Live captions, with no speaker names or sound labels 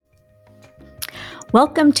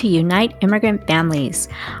Welcome to Unite Immigrant Families.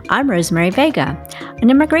 I'm Rosemary Vega, an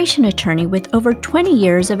immigration attorney with over 20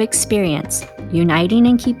 years of experience uniting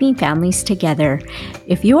and keeping families together.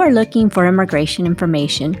 If you are looking for immigration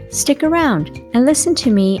information, stick around and listen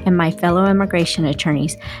to me and my fellow immigration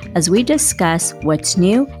attorneys as we discuss what's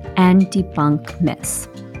new and debunk myths.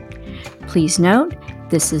 Please note,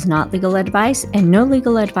 this is not legal advice and no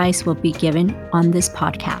legal advice will be given on this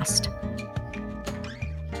podcast.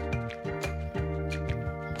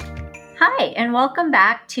 Hi, and welcome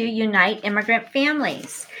back to Unite Immigrant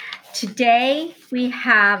Families. Today, we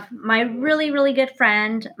have my really good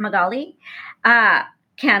friend, Magali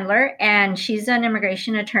Candler, and she's an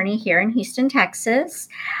immigration attorney here in Houston, Texas.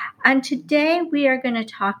 And today, we are going to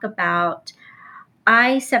talk about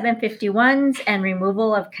I-751s and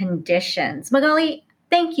removal of conditions. Magali,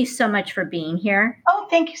 thank you so much for being here. Oh,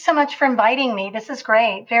 thank you so much for inviting me. This is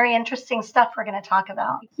great. Very interesting stuff we're going to talk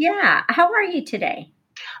about. Yeah. How are you today?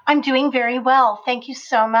 I'm doing very well. Thank you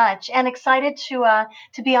so much, and excited to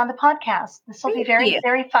be on the podcast. This will be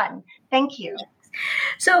very fun. Thank you.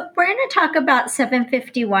 So we're going to talk about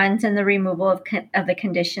 751s and the removal of the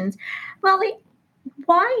conditions. Well,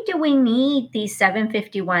 why do we need these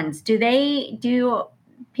 751s? Do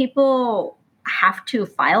people have to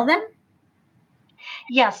file them?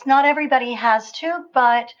 Yes, not everybody has to,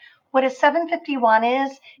 but what a 751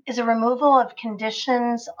 is a removal of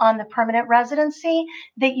conditions on the permanent residency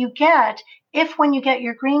that you get if when you get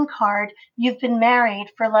your green card, you've been married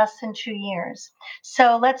for less than 2 years.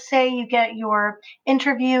 So let's say you get your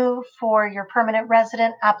interview for your permanent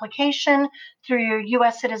resident application through your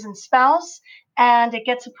U.S. citizen spouse, and it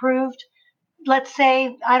gets approved, let's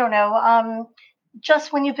say, I don't know,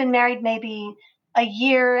 just when you've been married maybe a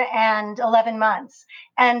year and 11 months.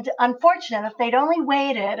 And unfortunately, if they'd only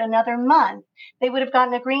waited another month, they would have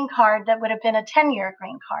gotten a green card that would have been a 10-year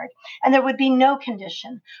green card, and there would be no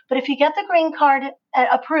condition. But if you get the green card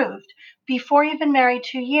approved before you've been married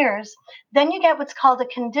 2 years, then you get what's called a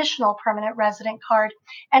conditional permanent resident card,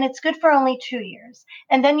 and it's good for only 2 years.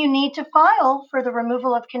 And then you need to file for the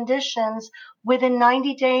removal of conditions within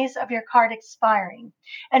 90 days of your card expiring.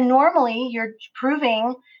 And normally you're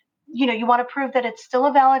proving, you want to prove that it's still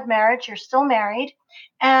a valid marriage, you're still married.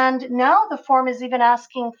 And now the form is even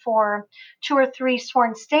asking for 2 or 3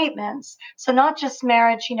 sworn statements. So not just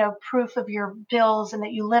marriage, proof of your bills and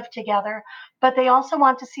that you live together, but they also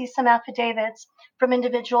want to see some affidavits from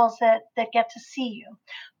individuals that get to see you.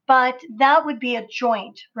 But that would be a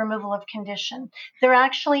joint removal of condition. There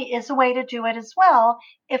actually is a way to do it as well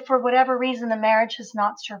if for whatever reason the marriage has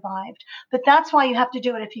not survived. But that's why you have to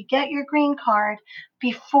do it if you get your green card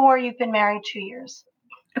before you've been married 2 years.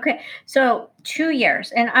 Okay, so 2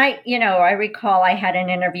 years. And I recall I had an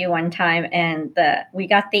interview one time and we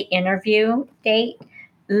got the interview date.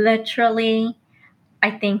 Literally,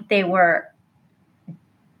 I think they were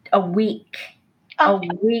a week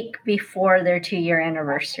before their 2-year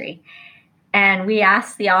anniversary. And we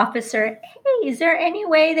asked the officer, hey, is there any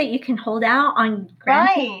way that you can hold out on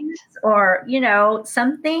granting this or,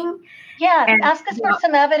 something? Yeah, and ask us for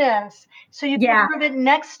some evidence so you can prove it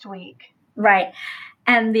next week. Right.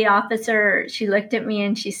 And the officer, she looked at me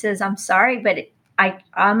and she says, I'm sorry, but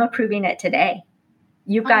I'm approving it today.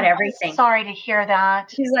 You've got everything. I'm sorry to hear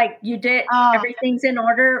that. She's like, you did, everything's in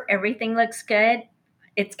order. Everything looks good.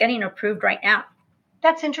 It's getting approved right now.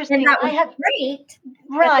 That's interesting. And that was great.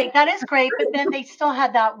 Right. That is great. But then they still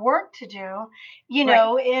had that work to do,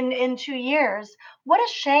 in 2 years. What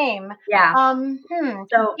a shame. Yeah.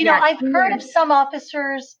 So, I've heard of some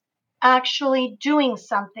officers actually doing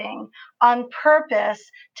something on purpose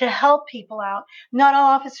to help people out. Not all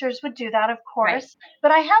officers would do that, of course, right.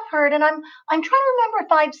 But I have heard, and I'm trying to remember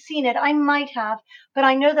if I've seen it. I might have, but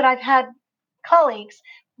I know that I've had colleagues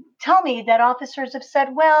tell me that officers have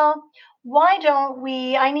said, well, why don't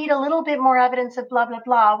I need a little bit more evidence of blah, blah,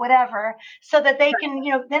 blah, whatever, so that they can,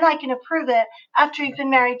 then I can approve it after you've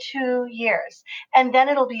been married 2 years. And then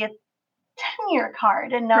it'll be a 10-year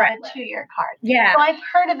card and not a 2-year card. Yeah. So I've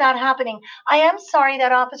heard of that happening. I am sorry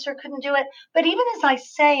that officer couldn't do it, but even as I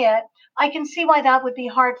say it, I can see why that would be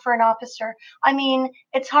hard for an officer. I mean,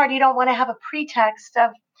 it's hard. You don't want to have a pretext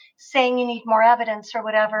of saying you need more evidence or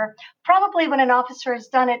whatever. Probably when an officer has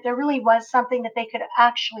done it, there really was something that they could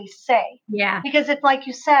actually say. Yeah. Because if, like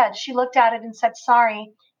you said, she looked at it and said,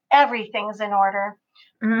 sorry, everything's in order.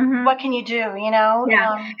 Mm-hmm. What can you do,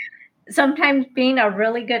 Yeah. sometimes being a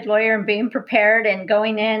really good lawyer and being prepared and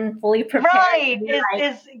going in fully prepared. Right.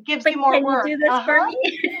 Is gives you more can work. you do this for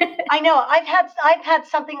me? I know. I've had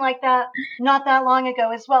something like that not that long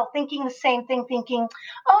ago as well, thinking the same thing, thinking,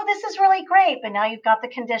 oh, this is really great, but now you've got the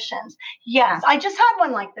conditions. Yes, I just had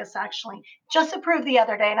one like this actually, just approved the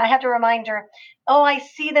other day, and I had to remind her, oh, I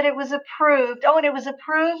see that it was approved. Oh, and it was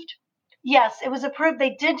approved. Yes, it was approved.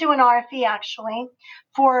 They did do an RFE actually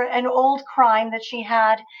for an old crime that she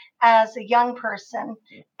had as a young person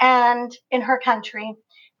and in her country.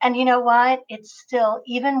 And you know what? It's still,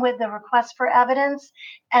 even with the request for evidence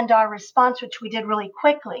and our response, which we did really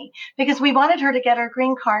quickly because we wanted her to get her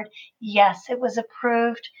green card. Yes, it was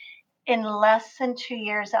approved in less than 2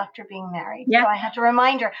 years after being married. Yeah. So I had to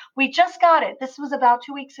remind her, we just got it. This was about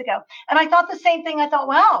 2 weeks ago. And I thought the same thing. I thought,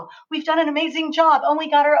 wow, we've done an amazing job. Oh, we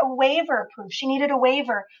got her a waiver approved. She needed a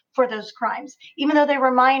waiver for those crimes, even though they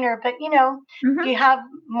were minor. But, if you have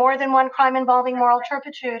more than one crime involving moral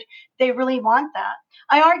turpitude, they really want that.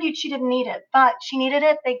 I argued she didn't need it, but she needed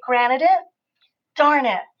it. They granted it. Darn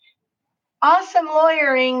it. Awesome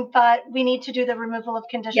lawyering, but we need to do the removal of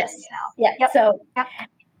conditions now. Yeah. Yep. So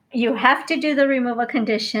you have to do the removal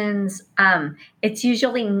conditions. It's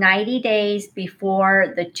usually 90 days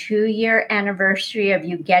before the 2-year anniversary of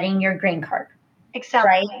you getting your green card. Exactly.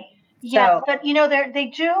 Right? Yes, but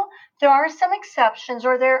there are some exceptions,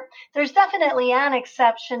 or there's definitely an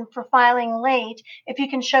exception for filing late if you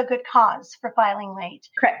can show good cause for filing late.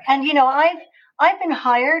 Correct. And I've been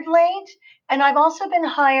hired late, and I've also been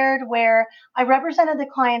hired where I represented the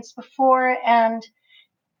clients before, and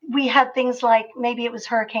we had things like maybe it was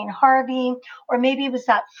Hurricane Harvey, or maybe it was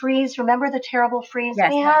that freeze. Remember the terrible freeze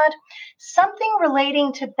we had? Something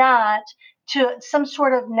relating to that, to some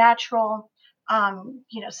sort of natural,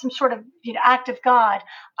 some sort of act of God.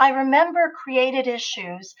 I remember created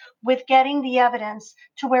issues with getting the evidence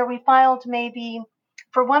to where we filed maybe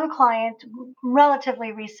for one client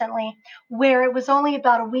relatively recently where it was only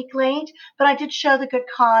about a week late, but I did show the good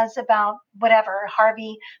cause about whatever,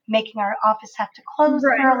 Harvey making our office have to close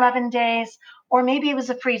for 11 days, or maybe it was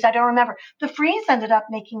a freeze. I don't remember. The freeze ended up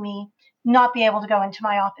making me not be able to go into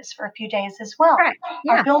my office for a few days as well. Right.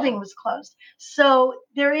 Yeah. Our building was closed. So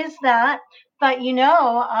there is that. But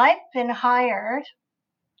I've been hired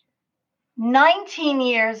 19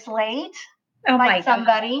 years late by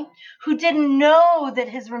somebody who didn't know that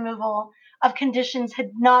his removal of conditions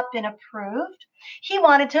had not been approved. He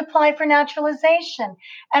wanted to apply for naturalization.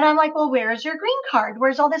 And I'm like, well, where's your green card?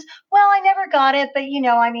 Where's all this? Well, I never got it, but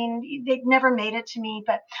they never made it to me,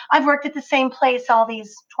 but I've worked at the same place all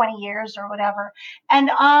these 20 years or whatever. And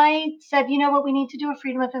I said, you know what, we need to do a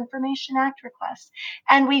Freedom of Information Act request.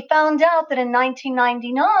 And we found out that in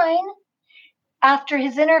 1999, after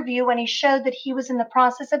his interview, when he showed that he was in the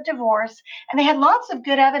process of divorce, and they had lots of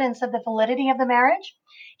good evidence of the validity of the marriage,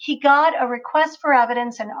 he got a request for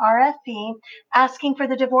evidence, an RFE, asking for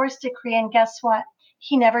the divorce decree. And guess what?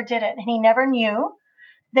 He never did it. And he never knew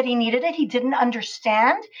that he needed it. He didn't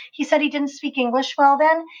understand. He said he didn't speak English well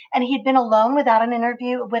then, and he'd been alone without an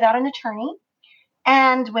interview, without an attorney,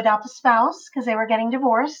 and without the spouse because they were getting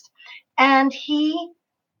divorced. And he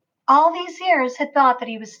all these years had thought that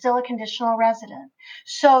he was still a conditional resident.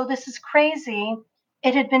 So this is crazy.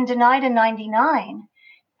 It had been denied in 99,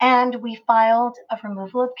 and we filed a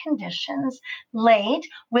removal of conditions late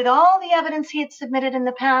with all the evidence he had submitted in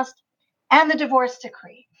the past and the divorce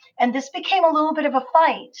decree. And this became a little bit of a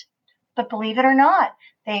fight. But believe it or not,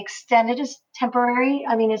 they extended his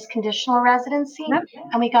conditional residency,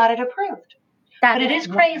 and we got it approved. But it is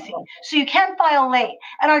crazy. So you can file late.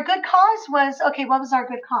 And our good cause was, okay, what was our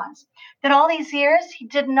good cause? That all these years, he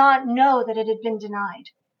did not know that it had been denied.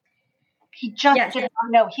 He just did not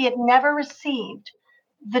know. He had never received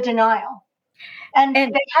the denial. And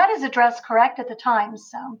they had his address correct at the time.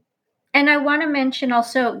 So. And I want to mention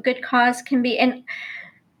also, good cause can be, and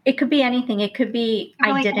it could be anything. It could be,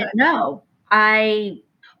 really I didn't know.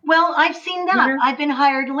 Well, I've seen that. I've been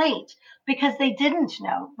hired late because they didn't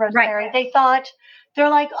know, Rosemary. Right. They thought, they're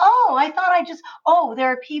like,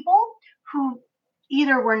 there are people who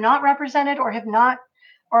either were not represented or have not,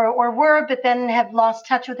 or were, but then have lost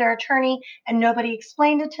touch with their attorney and nobody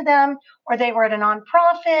explained it to them, or they were at a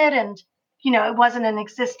nonprofit and, it wasn't an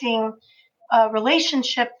existing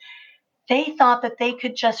relationship. They thought that they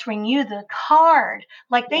could just renew the card.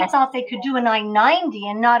 Like they thought they could do an I-90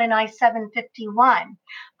 and not an I-751.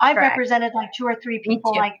 I've represented like 2 or 3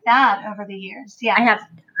 people like that over the years. Yeah,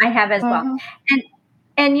 I have as well.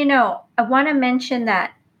 And I want to mention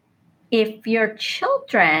that if your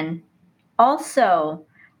children also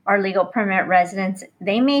are legal permanent residents,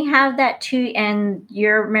 they may have that too. And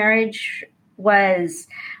your marriage was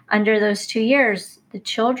under those 2 years, the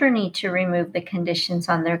children need to remove the conditions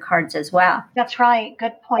on their cards as well. That's right.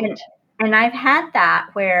 Good point. And I've had that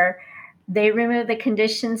where they remove the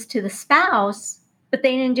conditions to the spouse, but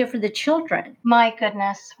they didn't do it for the children. My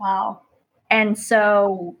goodness. Wow. And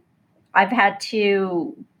so I've had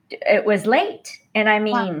to, it was late. And I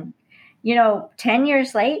mean, 10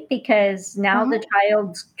 years late, because now the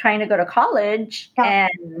child's trying to go to college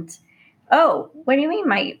and, oh, what do you mean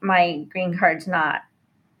my green card's not,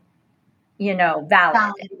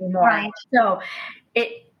 valid anymore? Right. So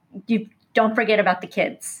you don't forget about the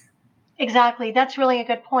kids. Exactly. That's really a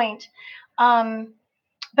good point.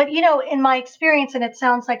 But, in my experience, and it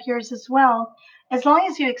sounds like yours as well, as long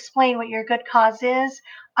as you explain what your good cause is,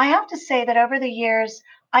 I have to say that over the years,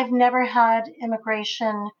 I've never had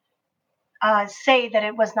immigration say that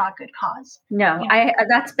it was not good cause. No,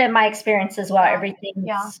 that's been my experience as well. Everything.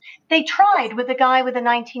 Yeah. They tried with the guy with the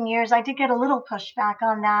 19 years. I did get a little pushback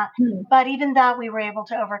on that, but even that we were able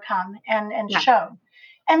to overcome and show.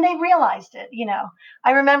 And they realized it,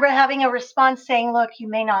 I remember having a response saying, look, you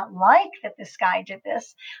may not like that this guy did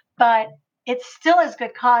this, but it still is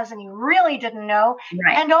good cause, and he really didn't know.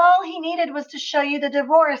 Right. And all he needed was to show you the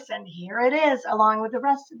divorce, and here it is, along with the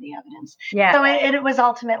rest of the evidence. Yeah. So it was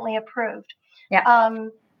ultimately approved. Yeah.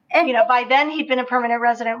 By then he'd been a permanent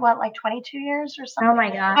resident, like 22 years or something? Oh my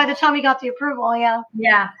God. By the time he got the approval, yeah.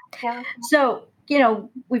 Yeah. So,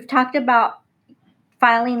 we've talked about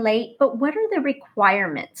filing late, but what are the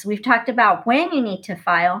requirements? We've talked about when you need to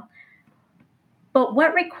file, but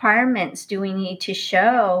what requirements do we need to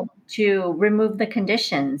show to remove the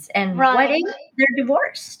conditions? And what if they're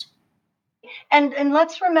divorced? And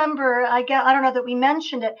let's remember, I don't know that we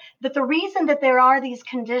mentioned it, that the reason that there are these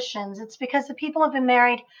conditions, it's because the people have been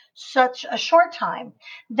married such a short time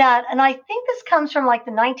and I think this comes from like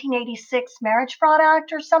the 1986 Marriage Fraud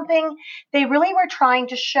Act or something. They really were trying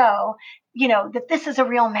to show, that this is a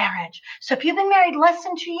real marriage. So if you've been married less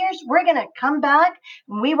than 2 years, we're going to come back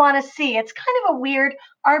and we want to see. It's kind of a weird,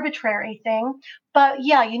 arbitrary thing. But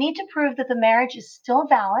yeah, you need to prove that the marriage is still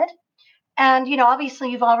valid. And, obviously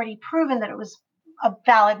you've already proven that it was a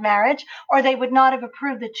valid marriage, or they would not have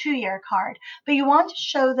approved the 2-year card. But you want to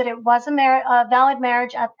show that it was a valid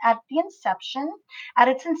marriage at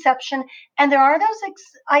its inception. And there are those,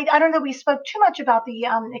 I don't know, we spoke too much about the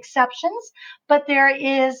exceptions, but there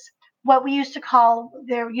is what we used to call,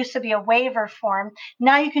 there used to be a waiver form.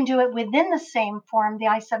 Now you can do it within the same form, the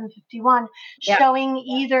I-751, showing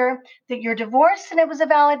either that you're divorced and it was a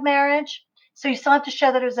valid marriage. So you still have to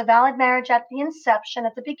show that it was a valid marriage at the inception,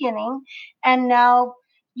 at the beginning. And now,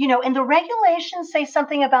 and the regulations say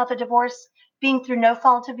something about the divorce being through no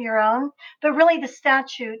fault of your own, but really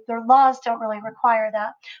the laws don't really require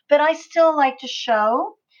that. But I still like to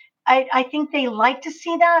show, I think they like to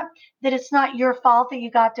see that it's not your fault that you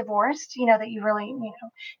got divorced, that you really,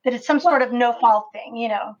 that it's some sort of no fault thing,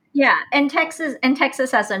 Yeah. And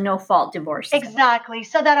Texas has a no fault divorce. Exactly.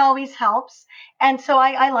 So that always helps. And so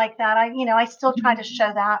I like that. I still try to show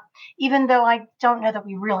that, even though I don't know that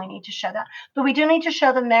we really need to show that. But we do need to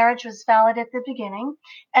show the marriage was valid at the beginning,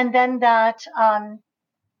 and then that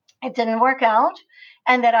it didn't work out,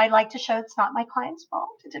 and that I like to show it's not my client's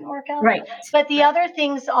fault. It didn't work out. Right. But the other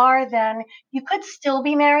things are then you could still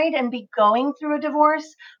be married and be going through a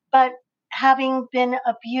divorce, but having been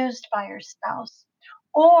abused by your spouse,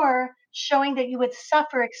 or showing that you would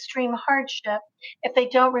suffer extreme hardship if they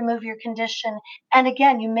don't remove your condition. And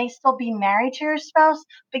again, you may still be married to your spouse,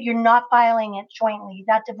 but you're not filing it jointly.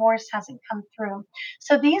 That divorce hasn't come through.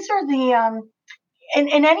 So these are the in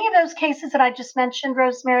any of those cases that I just mentioned,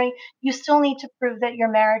 Rosemary, you still need to prove that your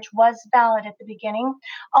marriage was valid at the beginning.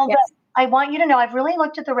 Although I want you to know, I've really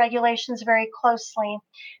looked at the regulations very closely,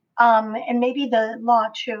 and maybe the law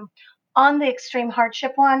too, on the extreme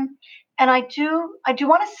hardship one. And I do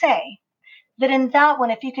want to say that in that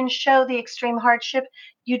one, if you can show the extreme hardship,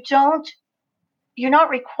 you're not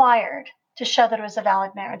required to show that it was a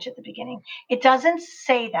valid marriage at the beginning. It doesn't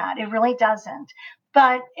say that. It really doesn't.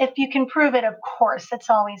 But if you can prove it, of course, it's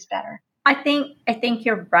always better. I think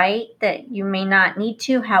you're right that you may not need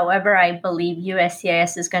to. However, I believe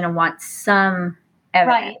USCIS is going to want some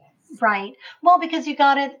evidence. Right. Well, because you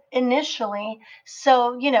got it initially.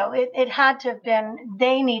 So, it had to have been,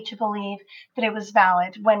 they need to believe that it was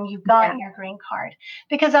valid when you got your green card.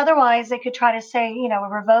 Because otherwise they could try to say,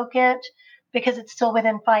 revoke it because it's still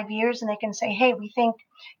within 5 years, and they can say, hey, we think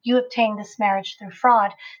you obtained this marriage through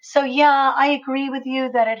fraud. So, yeah, I agree with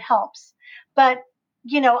you that it helps. But,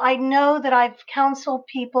 I know that I've counseled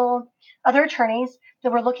people, other attorneys,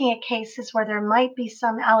 that were looking at cases where there might be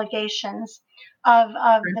some allegations of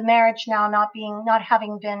the marriage now not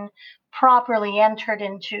having been properly entered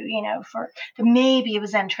into, maybe it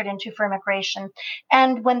was entered into for immigration.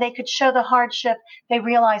 And when they could show the hardship, they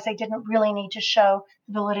realized they didn't really need to show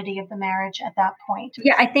the validity of the marriage at that point.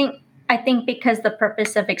 Yeah, I think because the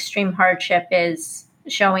purpose of extreme hardship is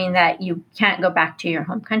showing that you can't go back to your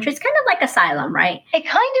home country. It's kind of like asylum, right? It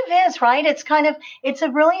kind of is, right? It's a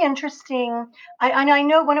really interesting, I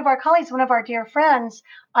know one of our colleagues, one of our dear friends,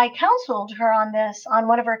 I counseled her on this, on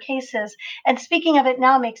one of her cases. And speaking of it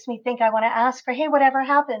now makes me think I want to ask her, hey, whatever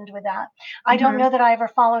happened with that? I don't know that I ever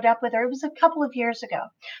followed up with her. It was a couple of years ago.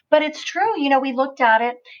 But it's true, we looked at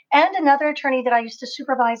it. And another attorney that I used to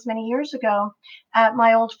supervise many years ago at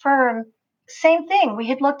my old firm, same thing. We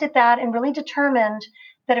had looked at that and really determined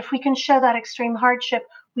that if we can show that extreme hardship,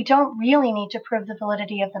 we don't really need to prove the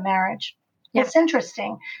validity of the marriage. Yeah. It's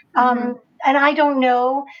interesting. And I don't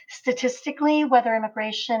know statistically whether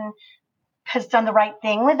immigration has done the right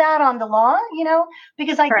thing with that on the law,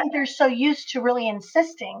 because I think they're so used to really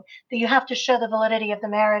insisting that you have to show the validity of the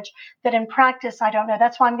marriage that in practice, I don't know.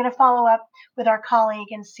 That's why I'm going to follow up with our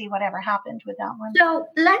colleague and see whatever happened with that one. So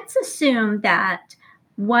let's assume that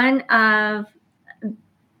one of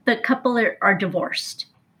the couple are divorced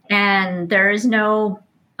and there is no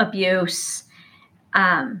abuse,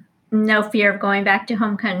 no fear of going back to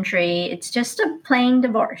home country. It's just a plain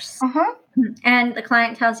divorce. And the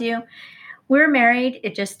client tells you, we're married,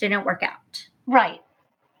 it just didn't work out. Right.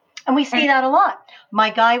 And we see that a lot.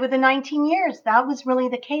 My guy with the 19 years, that was really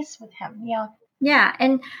the case with him. Yeah. Yeah.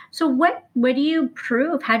 And so what do you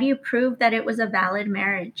prove? How do you prove that it was a valid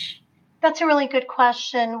marriage? That's a really good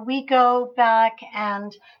question. We go back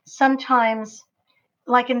and sometimes,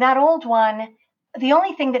 like in that old one, the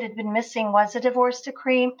only thing that had been missing was a divorce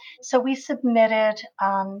decree. So we submitted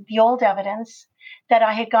the old evidence that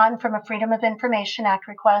I had gotten from a Freedom of Information Act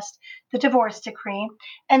request, the divorce decree.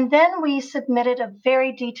 And then we submitted a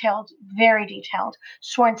very detailed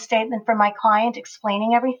sworn statement from my client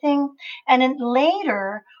explaining everything. And then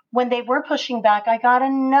later, when they were pushing back, I got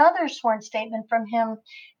another sworn statement from him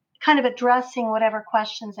kind of addressing whatever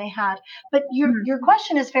questions they had. But your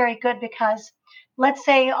question is very good because let's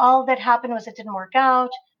say all that happened was it didn't work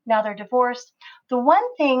out. Now they're divorced. The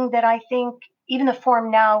one thing that I think even the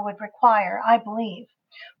form now would require, I believe,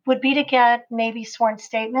 would be to get maybe sworn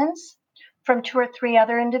statements from 2 or 3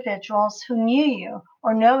 other individuals who knew you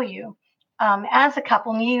or know you as a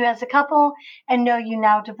couple, knew you as a couple and know you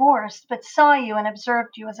now divorced, but saw you and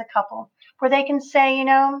observed you as a couple, where they can say,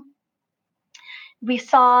 we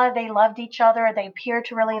saw they loved each other. They appeared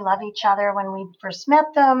to really love each other when we first met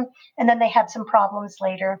them. And then they had some problems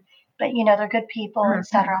later. But, they're good people,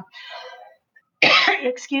 etc.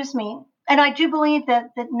 Excuse me. And I do believe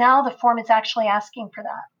that now the form is actually asking for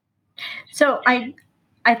that. So I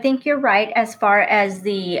think you're right as far as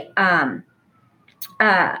the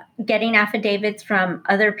getting affidavits from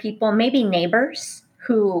other people, maybe neighbors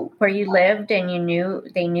where you lived and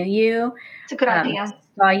they knew you. It's a good idea.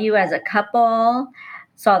 Saw you as a couple,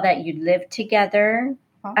 saw that you lived together.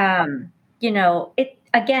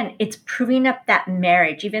 It's proving up that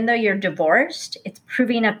marriage. Even though you're divorced, it's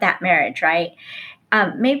proving up that marriage, right?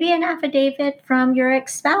 Maybe an affidavit from your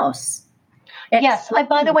ex-spouse. Yes.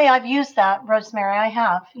 By the way, I've used that, Rosemary. I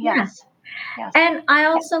have. Yes. Yeah. Yes. And I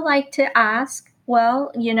also like to ask,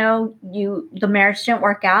 well, the marriage didn't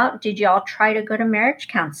work out. Did you all try to go to marriage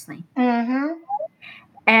counseling?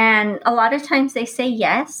 And a lot of times they say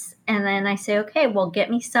yes. And then I say, okay, well, get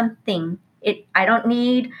me something. I don't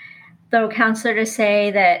need the counselor to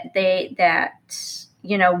say that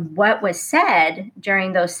what was said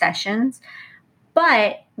during those sessions,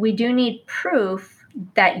 but we do need proof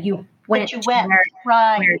that you went to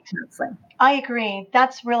marriage counseling. I agree.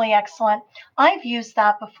 That's really excellent. I've used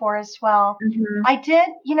that before as well. I did,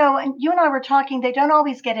 and you and I were talking, they don't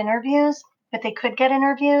always get interviews, but they could get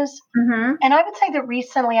interviews. And I would say that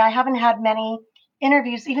recently I haven't had many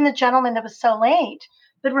interviews, even the gentleman that was so late.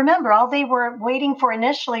 But remember, all they were waiting for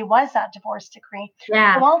initially was that divorce decree.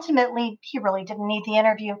 Yeah. So ultimately, he really didn't need the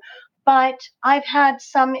interview. But I've had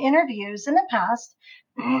some interviews in the past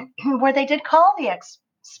where they did call the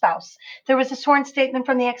ex-spouse. There was a sworn statement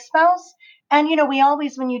from the ex-spouse. And, we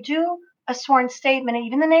always, when you do a sworn statement,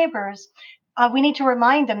 even the neighbors, we need to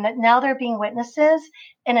remind them that now they're being witnesses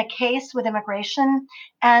in a case with immigration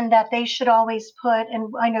and that they should always put,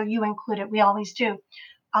 and I know you include it, we always do,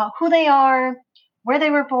 who they are, where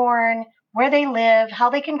they were born, where they live, how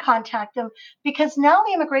they can contact them, because now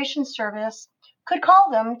the Immigration Service could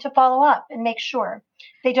call them to follow up and make sure.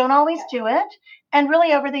 They don't always do it. And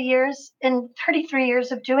really over the years, in 33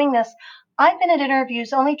 years of doing this, I've been at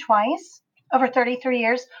interviews only twice over 33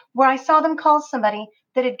 years where I saw them call somebody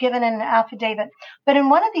that had given an affidavit. But in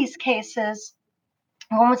one of these cases,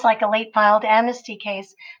 one was like a late filed amnesty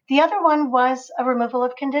case. The other one was a removal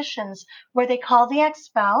of conditions where they called the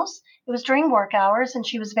ex-spouse. It was during work hours, and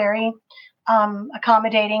she was very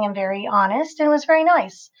accommodating and very honest, and it was very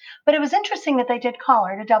nice. But it was interesting that they did call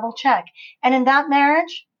her to double check. And in that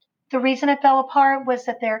marriage, the reason it fell apart was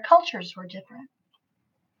that their cultures were different.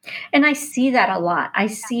 And I see that a lot. I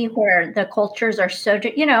see where the cultures are so,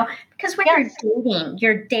 because when Yes.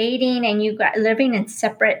 you're dating and you got living in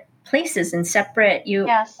separate places and separate,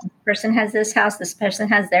 Yes. this person has this house, this person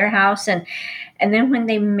has their house. And then when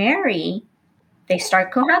they marry, they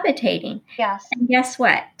start cohabitating. Yes. And guess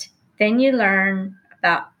what? Then you learn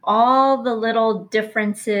about all the little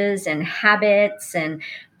differences and habits and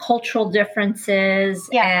cultural differences.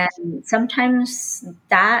 Yes. And sometimes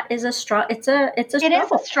that is a struggle. It's a It is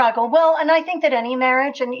struggle. a struggle. Well, and I think that any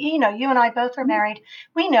marriage, and you and I both are married,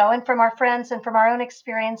 we know, and from our friends and from our own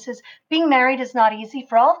experiences, being married is not easy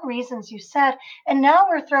for all the reasons you said. And now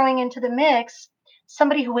we're throwing into the mix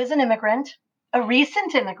somebody who is an immigrant, a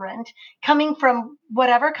recent immigrant, coming from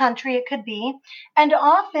whatever country it could be. And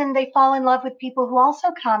often they fall in love with people who also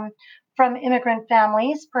come from immigrant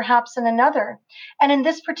families, perhaps in another. And in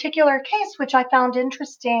this particular case, which I found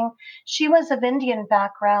interesting, she was of Indian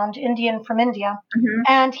background, Indian from India, Mhm.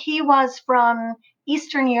 and he was from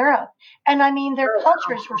Eastern Europe. And I mean, their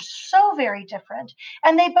cultures were so very different.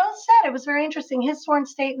 And they both said it was very interesting, his sworn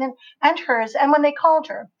statement and hers. And when they called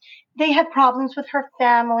her, they had problems with her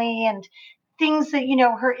family and things that,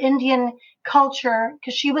 her Indian culture,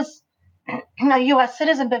 because she was a U.S.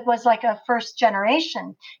 citizen, but was like a first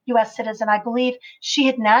generation U.S. citizen. I believe she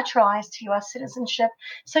had naturalized to U.S. citizenship.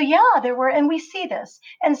 So, yeah, there were, and we see this.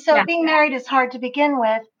 And so being married is hard to begin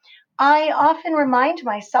with. I often remind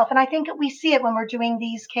myself, and I think we see it when we're doing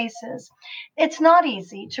these cases, it's not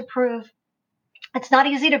easy to prove. It's not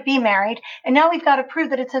easy to be married. And now we've got to prove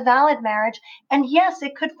that it's a valid marriage. And yes,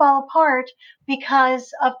 it could fall apart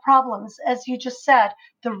because of problems, as you just said,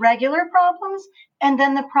 the regular problems, and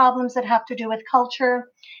then the problems that have to do with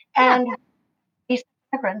culture and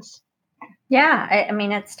immigrants. Yeah, I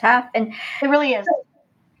mean it's tough, and It really is.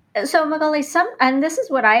 so Magali, and this is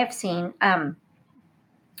what I have seen.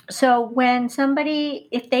 So when somebody,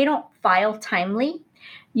 if they don't file timely,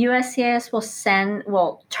 USCIS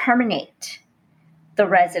will terminate the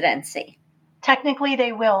residency. Technically,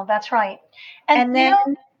 they will. That's right. And, then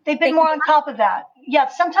they've been more on top of that. Yeah,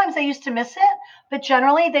 sometimes they used to miss it, but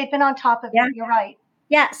generally they've been on top of it. You're right.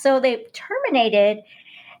 Yeah, so they've terminated,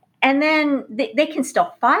 and then they can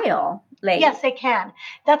still file late. Yes, they can.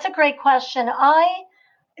 That's a great question.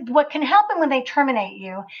 What can happen when they terminate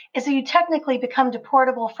you is that you technically become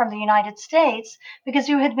deportable from the United States because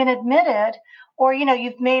you had been admitted, or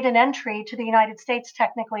you've made an entry to the United States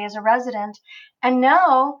technically as a resident, and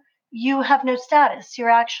now you have no status. You're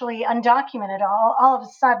actually undocumented all of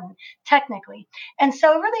a sudden, technically. And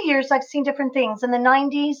so over the years, I've seen different things. In the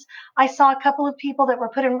 90s, I saw a couple of people that were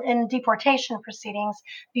put in deportation proceedings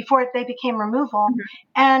before they became removal. Mhm.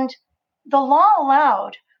 And the law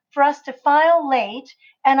allowed for us to file late.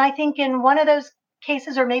 And I think in one of those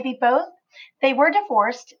cases, or maybe both, they were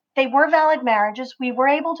divorced. They were valid marriages. We were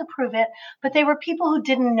able to prove it, but they were people who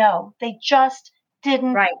didn't know. They just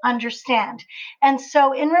didn't understand. And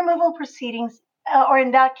so in removal proceedings, or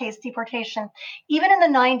in that case, deportation, even in the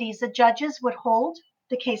 90s, the judges would hold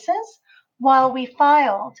the cases while we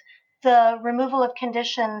filed the removal of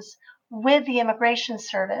conditions with the Immigration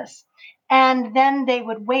Service. And then they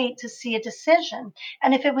would wait to see a decision.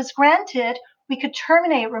 And if it was granted, we could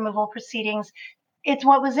terminate removal proceedings. It's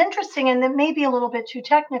what was interesting, and that may be a little bit too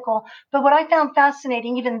technical, but what I found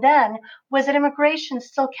fascinating even then was that immigration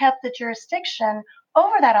still kept the jurisdiction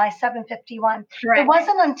over that I-751. It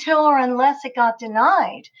wasn't until or unless it got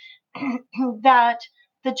denied that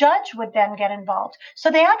the judge would then get involved.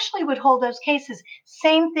 So they actually would hold those cases.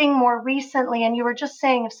 Same thing more recently, and you were just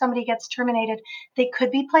saying if somebody gets terminated, they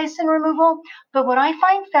could be placed in removal. But what I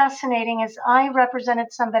find fascinating is I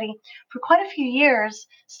represented somebody for quite a few years,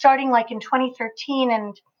 starting like in 2013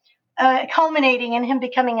 and culminating in him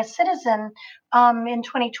becoming a citizen in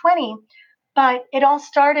 2020. But it all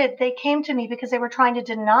started, they came to me because they were trying to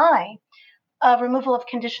deny removal of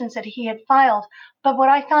conditions that he had filed. But what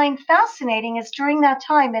I find fascinating is during that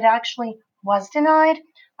time, it actually was denied.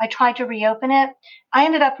 I tried to reopen it. I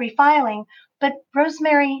ended up refiling. But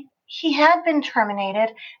Rosemary, he had been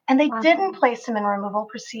terminated and they didn't place him in removal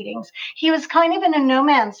proceedings. He was kind of in a no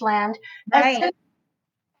man's land as soon as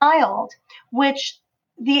filed, which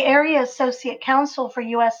the area associate counsel for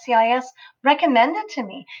USCIS recommended to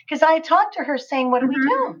me because I had talked to her saying, what do we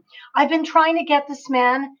do? I've been trying to get this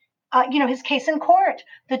man his case in court.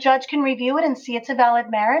 The judge can review it and see it's a valid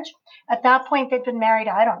marriage. At that point, they'd been married,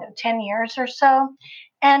 I don't know, 10 years or so.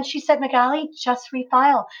 And she said, Magali, just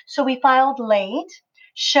refile. So we filed late,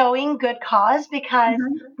 showing good cause because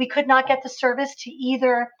we could not get the service to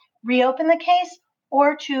either reopen the case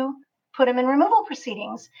or to put him in removal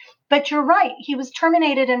proceedings. But you're right. He was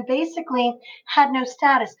terminated and basically had no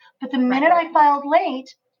status. But the minute I filed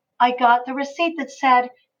late, I got the receipt that said,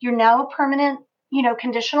 you're now a permanent,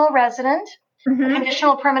 conditional resident, a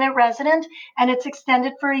conditional permanent resident, and it's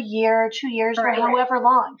extended for a year, 2 years, or however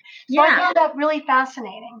long. So I found that really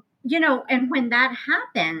fascinating. And when that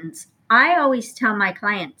happens, I always tell my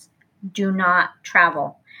clients, do not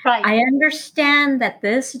travel. Right. I understand that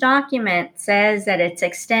this document says that it's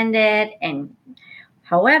extended, and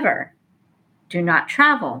however, do not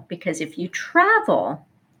travel, because if you travel,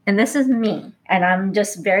 and this is me, and I'm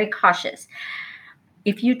just very cautious,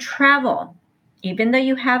 if you travel, even though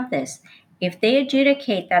you have this, if they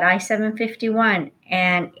adjudicate that I-751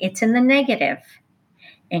 and it's in the negative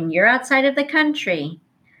and you're outside of the country,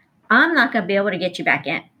 I'm not going to be able to get you back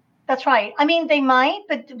in. That's right. I mean, they might,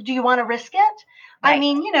 but do you want to risk it? Right. I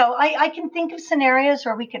mean, I can think of scenarios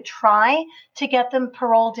where we could try to get them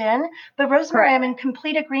paroled in. But Rosemary, I'm in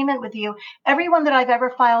complete agreement with you. Everyone that I've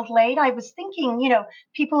ever filed late, I was thinking,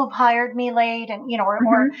 people who've hired me late and,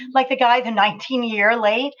 or like the guy, the 19-year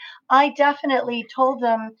late, I definitely told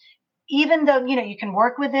them, even though, you can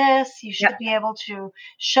work with this, you should be able to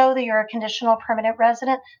show that you're a conditional permanent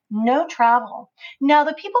resident, no travel. Now,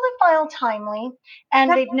 the people that file timely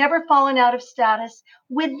and they've never fallen out of status,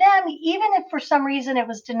 with them, even if for some reason it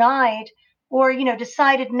was denied or,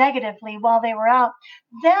 decided negatively while they were out,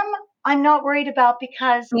 them I'm not worried about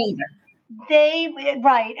because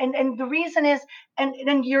right. And the reason is,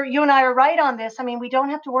 and you and I are right on this. I mean, we don't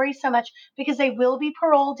have to worry so much because they will be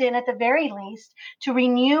paroled in at the very least to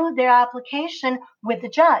renew their application with the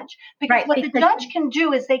judge. Because what the judge can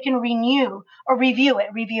do is they can renew or review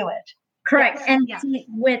it. Correct. Yes. And see,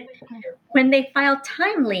 when they file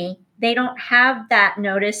timely, they don't have that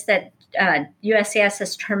notice that USCIS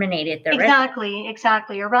has terminated their residency.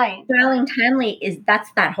 Exactly. You're right. Filing timely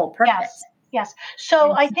that's that whole purpose. Yes.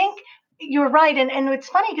 So I think you're right. And it's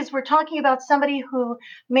funny because we're talking about somebody who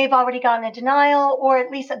may have already gotten a denial, or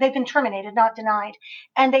at least they've been terminated, not denied,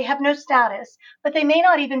 and they have no status, but they may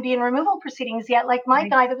not even be in removal proceedings yet. Like my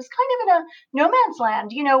guy that was kind of in a no man's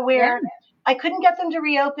land, where I couldn't get them to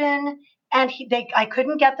reopen and I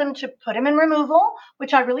couldn't get them to put him in removal,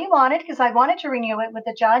 which I really wanted because I wanted to renew it with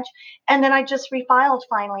the judge. And then I just refiled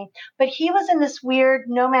finally. But he was in this weird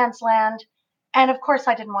no man's land. And of course,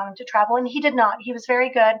 I didn't want him to travel, and he did not. He was very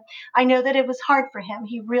good. I know that it was hard for him.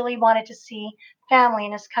 He really wanted to see family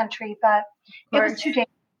in his country, but it was too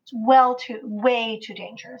dangerous, way too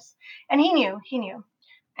dangerous. And he knew.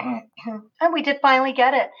 And we did finally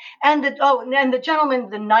get it. And the gentleman,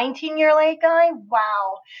 the 19-year late guy,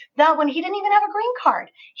 wow. That one, he didn't even have a green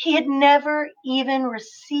card. He had never even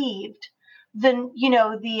received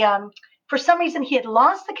for some reason, he had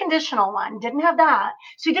lost the conditional one, didn't have that.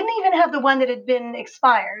 So he didn't even have the one that had been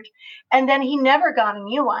expired. And then he never got a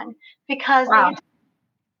new one because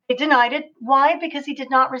they denied it. Why? Because he did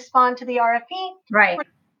not respond to the RFE. Right.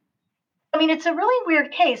 I mean, it's a really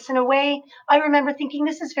weird case. In a way, I remember thinking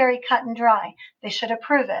this is very cut and dry. They should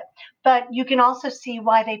approve it. But you can also see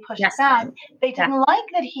why they pushed back. They didn't like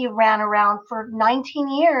that he ran around for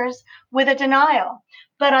 19 years with a denial.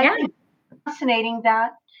 But I think it's fascinating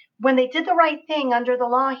that when they did the right thing under the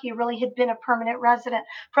law, he really had been a permanent resident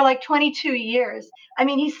for like 22 years. I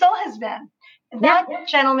mean, he still has been. That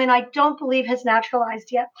gentleman, I don't believe has naturalized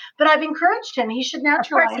yet, but I've encouraged him. He should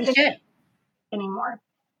naturalize. Of course he should. Anymore.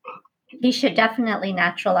 He should definitely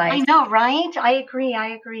naturalize. I know, right? I agree.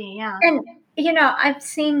 Yeah. And, I've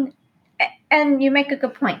seen, and you make a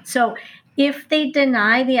good point. So if they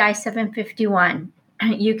deny the I-751,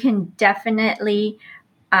 you can definitely,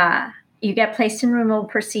 you get placed in removal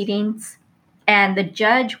proceedings, and the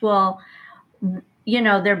judge will,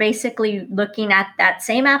 they're basically looking at that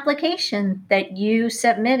same application that you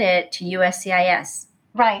submitted to USCIS.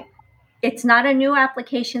 Right. It's not a new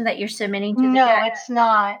application that you're submitting to the judge. No, it's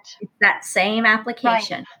not. It's that same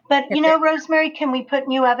application. Right. But, Rosemary, can we put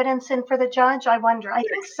new evidence in for the judge? I wonder. I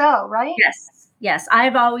think so, right? Yes.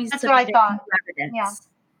 I've always That's what I thought. Evidence.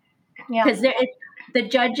 Yeah. Because the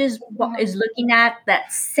judge is looking at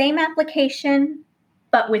that same application,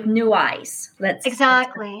 but with new eyes.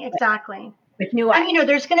 Exactly. With new eyes. And,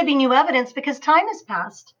 there's going to be new evidence because time has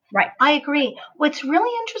passed. Right. I agree. What's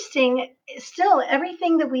really interesting, still,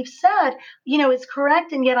 everything that we've said, is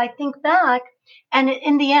correct. And yet I think back, and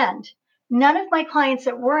in the end, None of my clients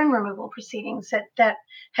that were in removal proceedings that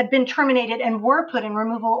had been terminated and were put in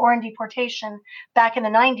removal or in deportation back in the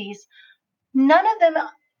 90s, none of them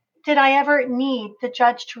did I ever need the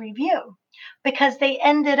judge to review, because they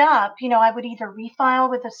ended up, I would either refile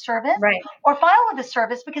with the service or file with the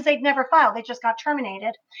service because they'd never filed. They just got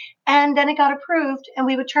terminated. And then it got approved and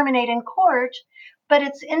we would terminate in court. But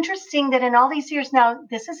it's interesting that in all these years now,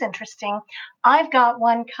 this is interesting. I've got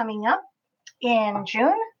one coming up in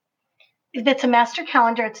June. It's a master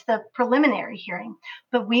calendar. It's the preliminary hearing.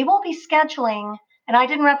 But we will be scheduling, and I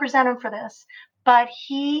didn't represent him for this, but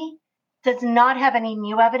he does not have any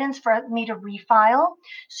new evidence for me to refile.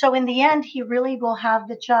 So in the end, he really will have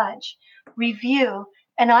the judge review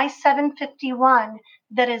an I-751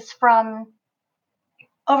 that is from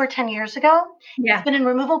over 10 years ago. Yeah. He's been in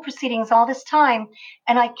removal proceedings all this time,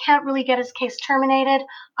 and I can't really get his case terminated.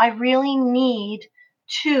 I really need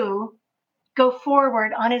to go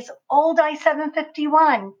forward on his old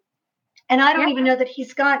I-751. And I don't even know that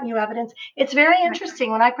he's got new evidence. It's very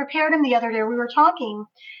interesting. When I prepared him the other day, we were talking.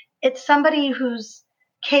 It's somebody whose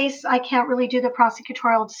case I can't really do the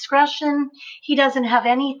prosecutorial discretion. He doesn't have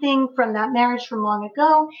anything from that marriage from long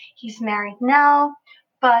ago. He's married now.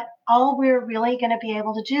 But all we're really going to be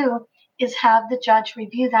able to do is have the judge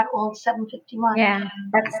review that old 751. Yeah,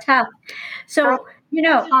 that's tough. So,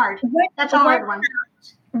 that's hard. That's a hard one.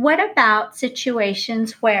 What about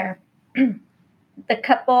situations where the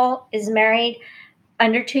couple is married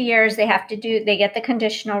under 2 years, they get the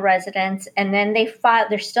conditional residence, and then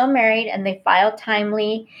they're still married and they file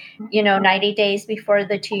timely, 90 days before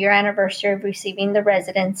the 2-year anniversary of receiving the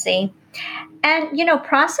residency. And,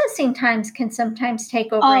 processing times can sometimes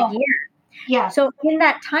take over a year. Yeah. So in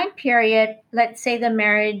that time period, let's say the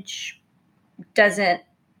marriage doesn't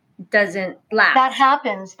last. That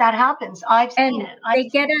happens. I've seen it. They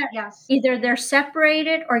get either they're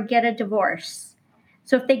separated or get a divorce.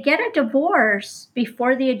 So if they get a divorce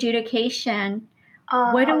before the adjudication,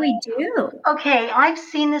 what do we do? Okay, I've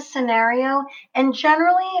seen this scenario, and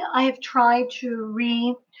generally I have tried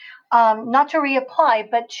to not to reapply,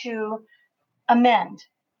 but to amend,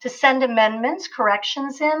 to send amendments,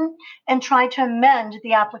 corrections in, and try to amend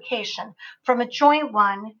the application from a joint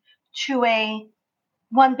one to a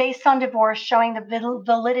one based on divorce, showing the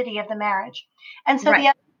validity of the marriage. And so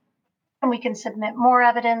we can submit more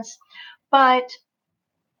evidence. But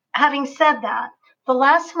having said that, the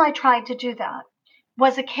last time I tried to do that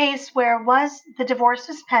was a case where the divorce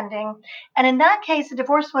was pending. And in that case, the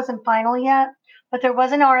divorce wasn't final yet, but there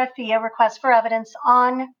was an RFE, a request for evidence,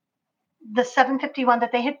 on the 751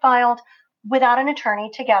 that they had filed without an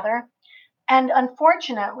attorney together. And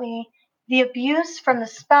unfortunately, the abuse from the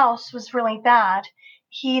spouse was really bad.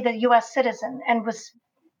 He, the U.S. citizen, and was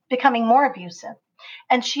becoming more abusive.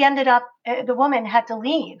 And she ended up, the woman had to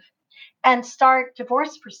leave and start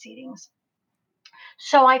divorce proceedings.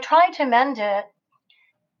 So I tried to amend it,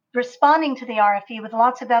 responding to the RFE with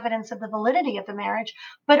lots of evidence of the validity of the marriage,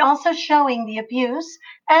 but also showing the abuse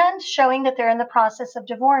and showing that they're in the process of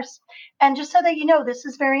divorce. And just so that you know, this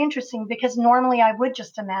is very interesting, because normally I would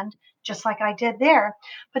just amend, just like I did there.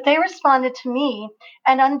 But they responded to me,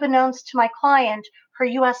 and unbeknownst to my client, her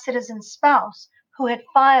U.S. citizen spouse, who had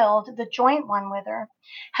filed the joint one with her,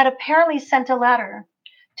 had apparently sent a letter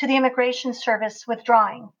to the Immigration Service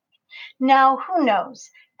withdrawing. Now, who knows?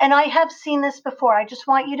 And I have seen this before. I just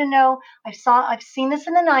want you to know, I've seen this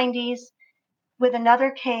in the 90s with another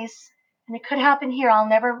case, and it could happen here. I'll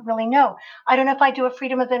never really know. I don't know if I do a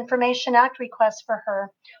Freedom of Information Act request for her,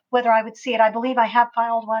 whether I would see it. I believe I have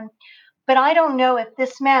filed one. But I don't know if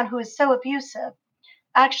this man, who is so abusive,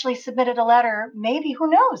 actually submitted a letter, maybe, who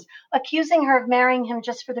knows, accusing her of marrying him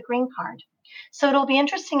just for the green card. So it'll be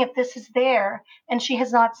interesting if this is there and she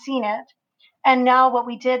has not seen it. And now what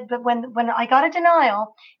we did, but when I got a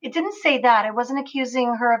denial, it didn't say that. It wasn't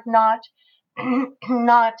accusing her of not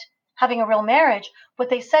having a real marriage. What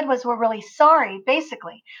they said was, we're really sorry.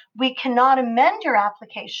 Basically, we cannot amend your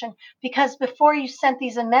application because before you sent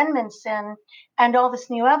these amendments in and all this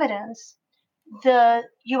new evidence, the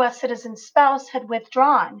U.S. citizen spouse had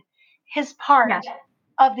withdrawn his part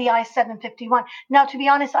of the I-751. Now, to be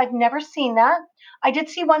honest, I've never seen that. I did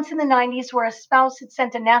see once in the 90s where a spouse had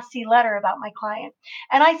sent a nasty letter about my client.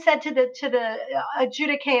 And I said to the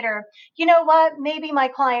adjudicator, you know what? Maybe my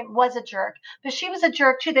client was a jerk, but she was a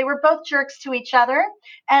jerk too. They were both jerks to each other.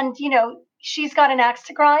 And, she's got an axe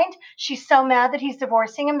to grind. She's so mad that he's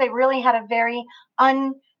divorcing him. They really had a very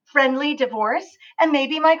unfriendly divorce, and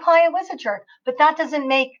maybe my client was a jerk, but that doesn't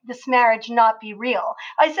make this marriage not be real.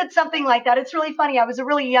 I said something like that. It's really funny. I was a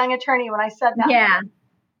really young attorney when I said that. Yeah.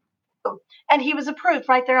 And he was approved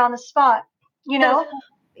right there on the spot,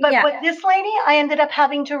 But this lady, I ended up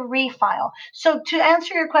having to refile. So to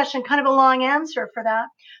answer your question, kind of a long answer for that.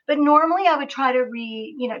 But normally I would try to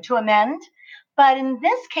to amend. But in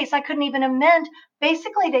this case, I couldn't even amend.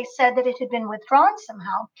 Basically, they said that it had been withdrawn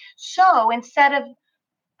somehow. So instead of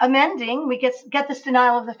amending, we get this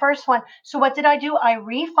denial of the first one. So what did I do? I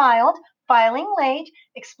refiled, filing late,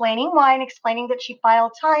 explaining why and explaining that she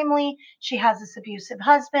filed timely. She has this abusive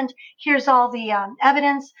husband. Here's all the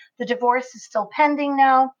evidence. The divorce is still pending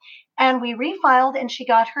now. And we refiled and she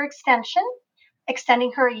got her extension,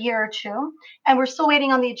 extending her a year or two. And we're still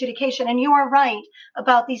waiting on the adjudication. And you are right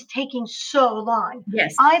about these taking so long.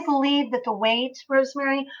 Yes. I believe that the wait,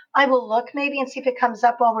 Rosemary, I will look maybe and see if it comes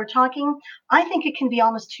up while we're talking. I think it can be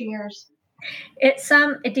almost 2 years. It's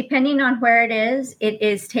depending on where it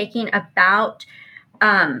is taking about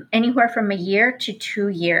anywhere from a year to 2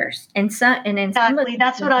 years, and exactly.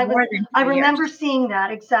 That's what I remember seeing that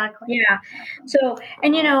exactly. Yeah. So,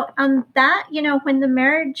 and that when the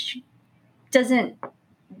marriage doesn't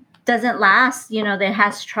last, that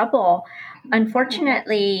has trouble.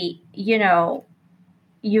 Unfortunately,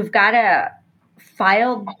 you've got to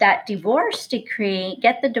file that divorce decree,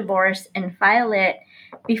 get the divorce, and file it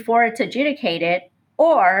before it's adjudicated,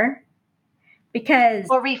 or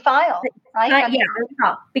refile, right?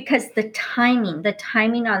 Because the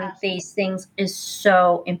timing on these things is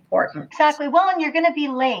so important. Exactly. Well, and you're going to be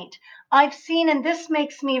late. I've seen, and this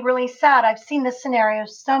makes me really sad, I've seen this scenario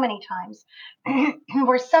so many times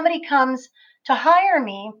where somebody comes to hire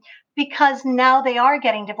me because now they are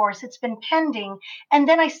getting divorced. It's been pending. And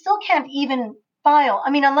then I still can't even file.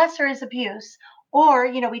 I mean, unless there is abuse.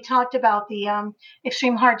 Or, we talked about the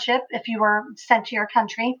extreme hardship if you were sent to your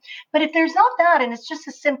country. But if there's not that, and it's just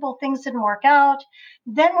a simple things didn't work out,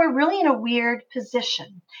 then we're really in a weird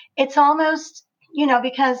position. It's almost,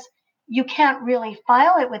 because you can't really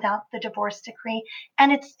file it without the divorce decree,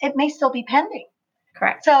 and it may still be pending.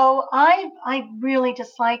 Correct. So I really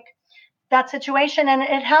dislike that situation, and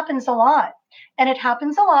it happens a lot. And it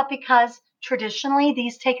happens a lot because traditionally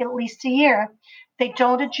these take at least a year. They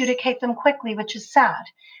don't adjudicate them quickly, which is sad.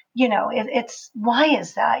 It's why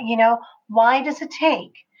is that? Why does it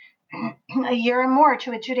take a year or more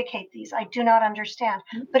to adjudicate these? I do not understand.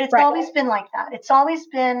 But it's always been like that. It's always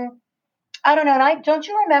been, I don't know. And don't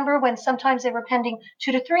you remember when sometimes they were pending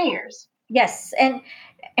 2 to 3 years? Yes. And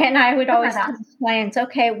I would always tell clients,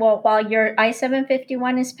 okay, well, while your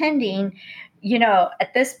I-751 is pending,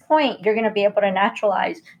 at this point, you're going to be able to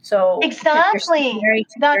naturalize. So exactly, you're married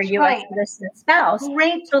to that's your U.S. citizen spouse.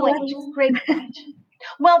 Great point. Great point.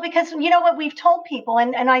 Well, because you know what we've told people,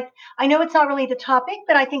 and I know it's not really the topic,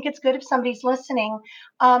 but I think it's good if somebody's listening.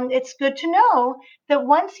 It's good to know that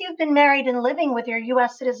once you've been married and living with your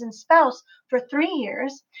U.S. citizen spouse for 3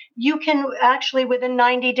 years, you can actually, within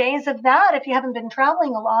 90 days of that, if you haven't been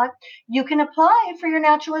traveling a lot, you can apply for your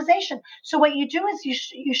naturalization. So what you do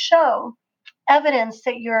is you show evidence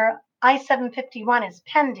that your I-751 is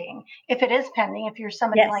pending. If it is pending, if you're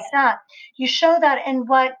somebody like that, you show that. And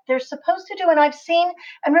what they're supposed to do, and I've seen,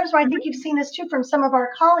 and Rosemary, I think you've seen this too from some of our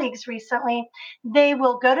colleagues recently, they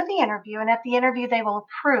will go to the interview, and at the interview, they will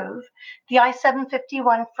approve the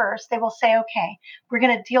I-751 first. They will say, okay, we're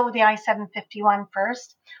going to deal with the I-751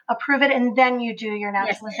 first, approve it, and then you do your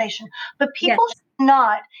naturalization. But people should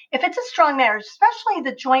not, if it's a strong marriage, especially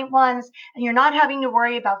the joint ones, and you're not having to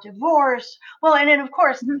worry about divorce, well, and then of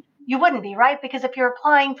course, you wouldn't be, right? Because if you're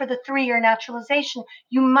applying for the 3-year naturalization,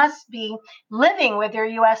 you must be living with your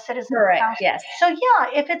U.S. citizen spouse. Yes. So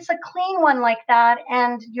yeah, if it's a clean one like that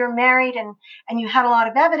and you're married and you had a lot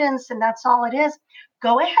of evidence and that's all it is,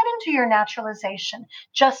 go ahead and do your naturalization.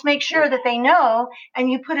 Just make sure that they know,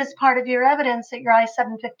 and you put as part of your evidence that your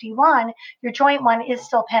I-751, your joint one, is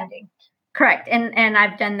still pending. Correct. And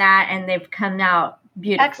I've done that, and they've come out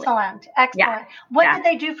beautifully. Excellent. Yeah. What did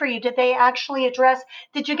they do for you? Did they actually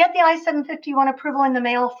did you get the I-751 approval in the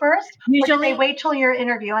mail first? Usually, or did they wait till your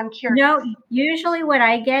interview? I'm curious. No, usually what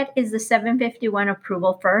I get is the 751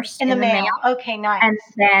 approval first in the mail. Okay, nice. And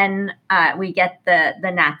then we get the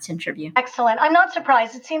NATS interview. Excellent. I'm not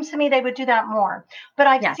surprised. It seems to me they would do that more. But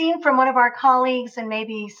I've seen from one of our colleagues, and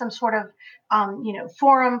maybe some sort of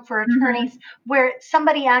forum for attorneys, where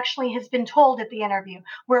somebody actually has been told at the interview,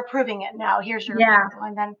 we're approving it now. Here's your approval.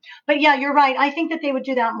 And then, but yeah, you're right. I think that they would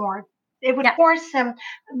do that more. It would force them.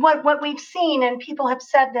 What we've seen, and people have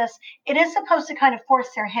said this, it is supposed to kind of force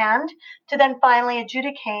their hand to then finally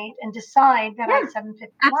adjudicate and decide that I-751.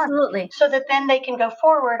 Absolutely. So that then they can go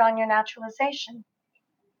forward on your naturalization.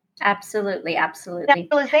 Absolutely.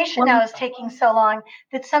 Naturalization now is taking so long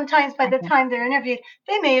that sometimes by the time they're interviewed,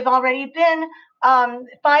 they may have already been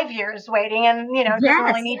 5 years waiting, and it doesn't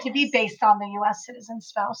really need to be based on the U.S. citizen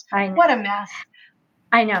spouse. I know. What a mess.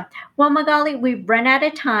 I know. Well, Magali, we've run out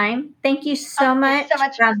of time. Thank you so much. So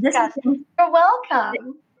much to discuss. You're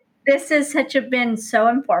welcome. This has been so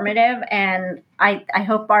informative, and I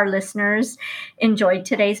hope our listeners enjoyed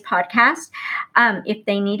today's podcast. If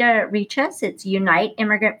they need to reach us, it's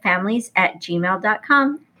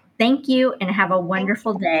uniteimmigrantfamilies@gmail.com. Thank you, and have a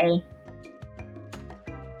wonderful day.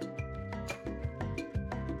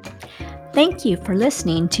 Thank you for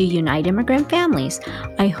listening to Unite Immigrant Families.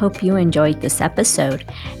 I hope you enjoyed this episode.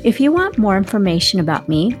 If you want more information about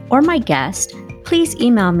me or my guest, please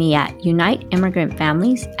email me at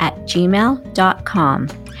uniteimmigrantfamilies@gmail.com.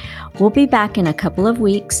 We'll be back in a couple of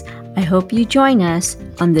weeks. I hope you join us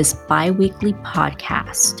on this bi-weekly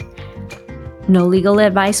podcast. No legal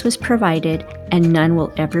advice was provided, and none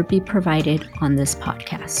will ever be provided on this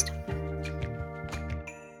podcast.